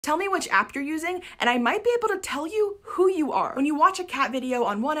Tell me which app you're using, and I might be able to tell you who you are. When you watch a cat video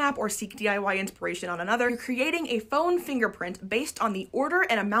on one app or seek DIY inspiration on another, you're creating a phone fingerprint based on the order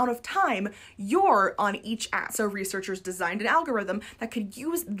and amount of time you're on each app. So researchers designed an algorithm that could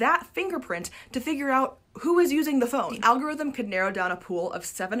use that fingerprint to figure out who is using the phone. The algorithm could narrow down a pool of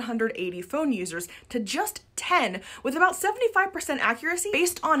 780 phone users to just 10 with about 75% accuracy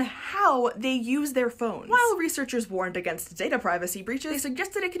based on how they use their phones. While researchers warned against data privacy breaches, they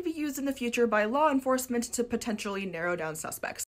suggested it could be used in the future by law enforcement to potentially narrow down suspects.